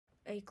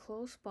A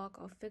closed box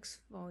of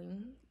fixed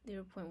volume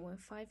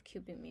 0.15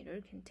 cubic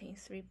meter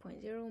contains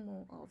 3.0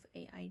 mole of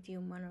a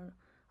ideal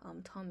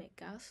monatomic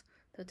gas.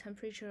 The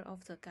temperature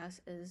of the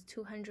gas is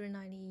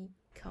 290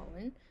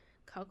 Kelvin.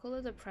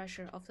 Calculate the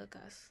pressure of the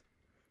gas.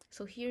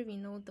 So here we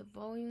know the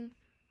volume,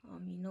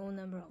 we know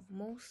number of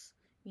moles,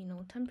 we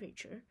know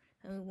temperature,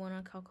 and we want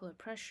to calculate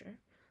pressure.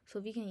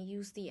 So we can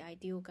use the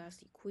ideal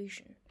gas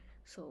equation.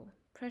 So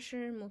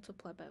pressure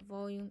multiplied by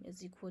volume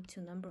is equal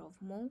to number of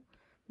mole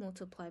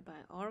multiplied by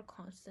R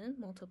constant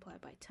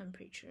multiplied by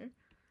temperature.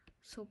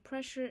 So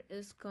pressure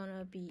is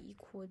gonna be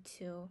equal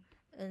to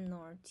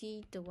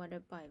nRT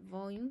divided by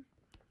volume.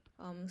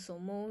 So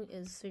mole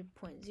is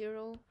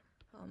 3.0,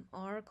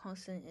 R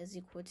constant is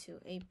equal to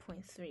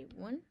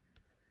 8.31.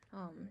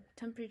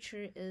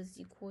 Temperature is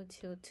equal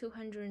to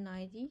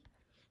 290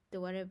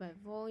 divided by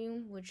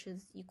volume, which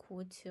is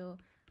equal to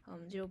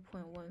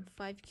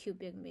 0.15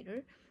 cubic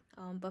meter.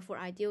 But for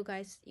ideal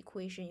gas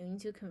equation, you need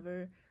to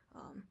convert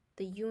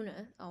the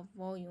unit of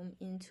volume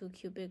into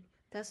cubic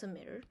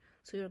decimeter.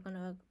 So you're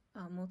gonna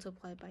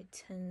multiply by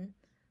 10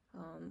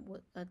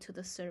 to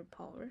the third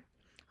power.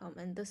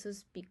 And this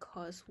is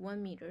because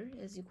 1 meter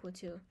is equal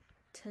to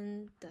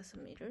 10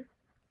 decimeter.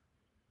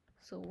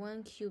 So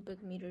 1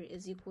 cubic meter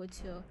is equal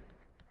to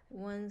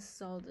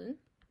 1,000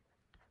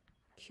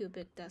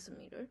 cubic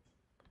decimeter.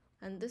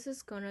 And this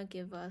is gonna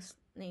give us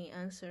the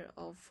answer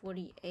of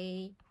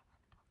 48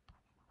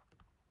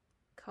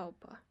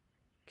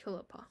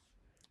 kilopascal,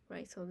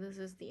 right? So this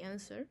is the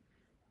answer.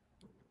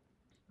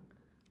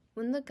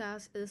 When the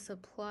gas is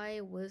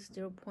supplied with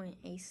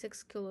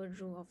 0.86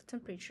 kilojoule of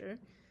temperature,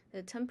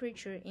 the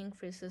temperature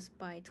increases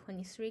by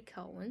 23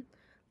 Kelvin.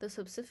 The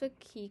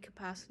specific heat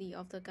capacity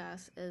of the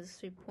gas is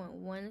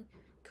 3.1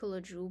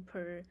 kilojoule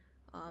per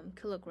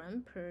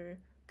kilogram per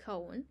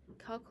Kelvin.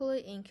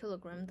 Calculate in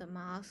kilogram the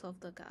mass of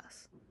the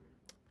gas.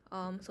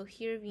 So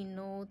here we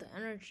know the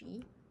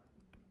energy,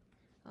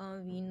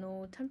 we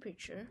know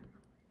temperature,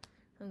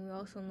 and we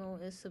also know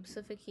its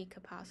specific heat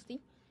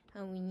capacity,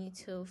 and we need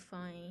to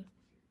find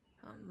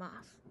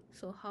mass.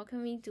 So how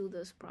can we do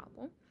this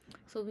problem?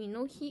 So we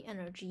know heat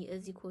energy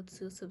is equal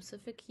to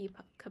specific heat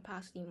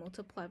capacity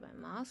multiplied by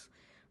mass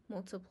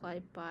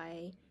multiplied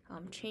by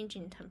change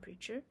in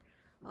temperature.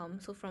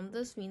 So from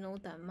this we know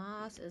that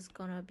mass is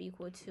gonna be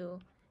equal to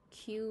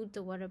Q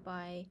divided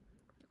by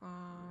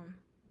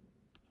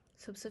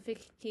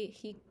specific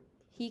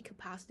heat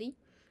capacity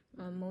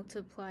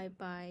multiplied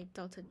by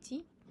delta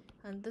T,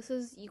 and this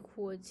is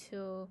equal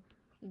to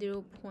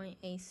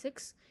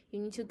 0.86. You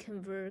need to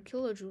convert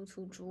kilojoule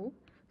to joule,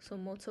 so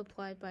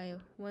multiply by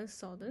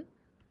 1,000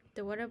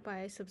 divided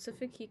by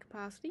specific heat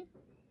capacity.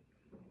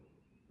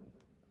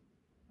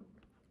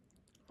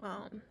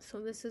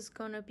 So this is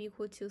gonna be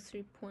equal to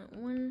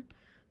 3.1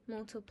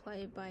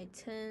 multiplied by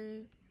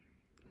 10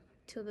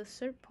 to the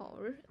third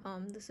power.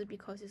 This is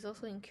because it's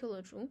also in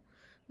kilojoule,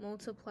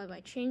 multiplied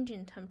by change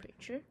in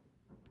temperature,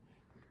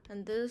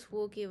 and this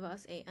will give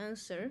us an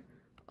answer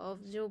of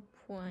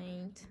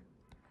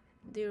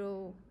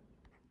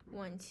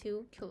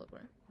 0.012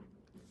 kilogram,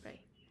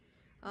 right?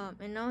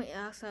 And now it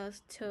asks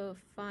us to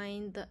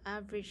find the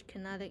average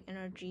kinetic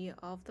energy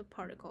of the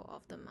particle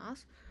of the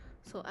mass.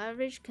 So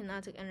average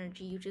kinetic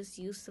energy, you just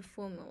use the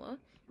formula,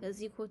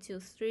 is equal to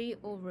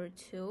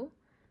 3/2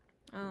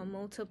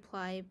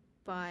 multiplied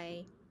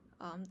by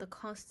the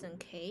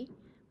constant K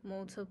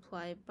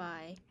multiplied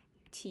by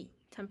T,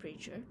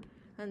 temperature.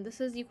 And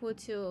this is equal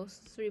to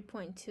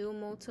 3.2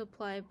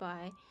 multiplied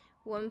by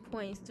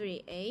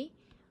 1.38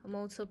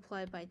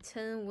 multiplied by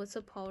 10 with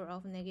the power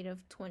of negative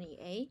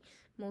 28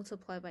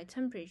 multiplied by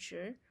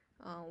temperature,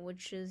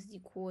 which is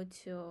equal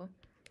to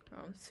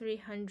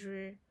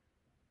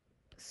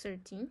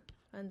 313.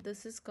 And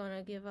this is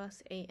gonna give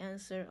us an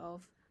answer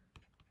of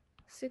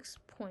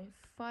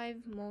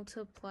 6.5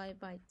 multiplied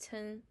by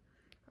 10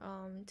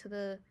 to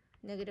the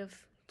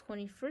negative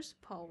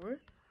 21st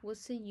power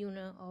with the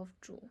unit of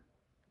joule,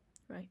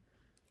 right?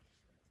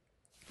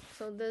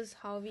 So this is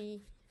how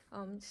we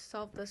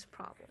solve this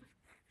problem.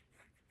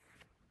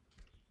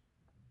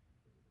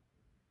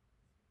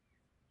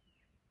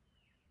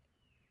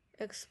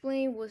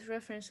 Explain with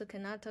reference to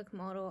kinetic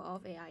model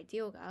of an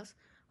ideal gas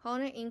how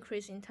an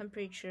increase in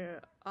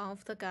temperature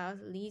of the gas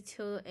leads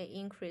to an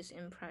increase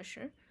in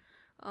pressure.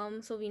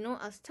 So we know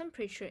as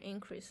temperature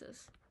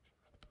increases,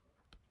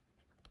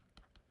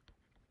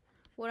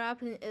 what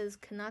happens is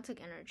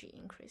kinetic energy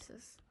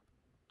increases,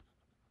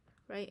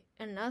 right?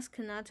 And as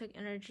kinetic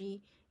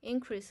energy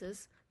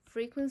increases,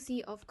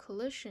 frequency of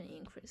collision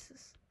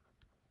increases.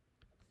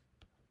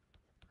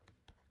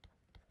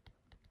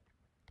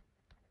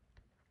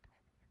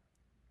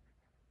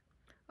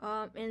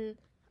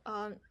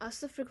 As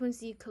the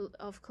frequency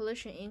of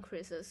collision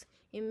increases,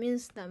 it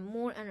means that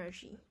more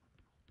energy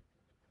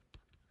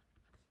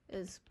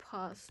is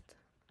passed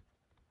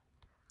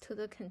to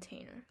the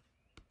container,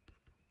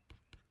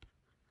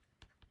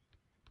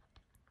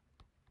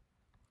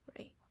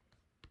 right?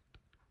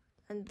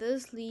 And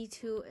this leads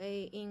to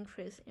an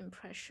increase in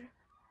pressure.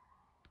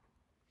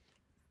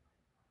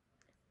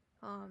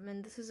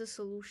 And this is a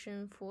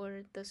solution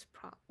for this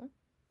problem.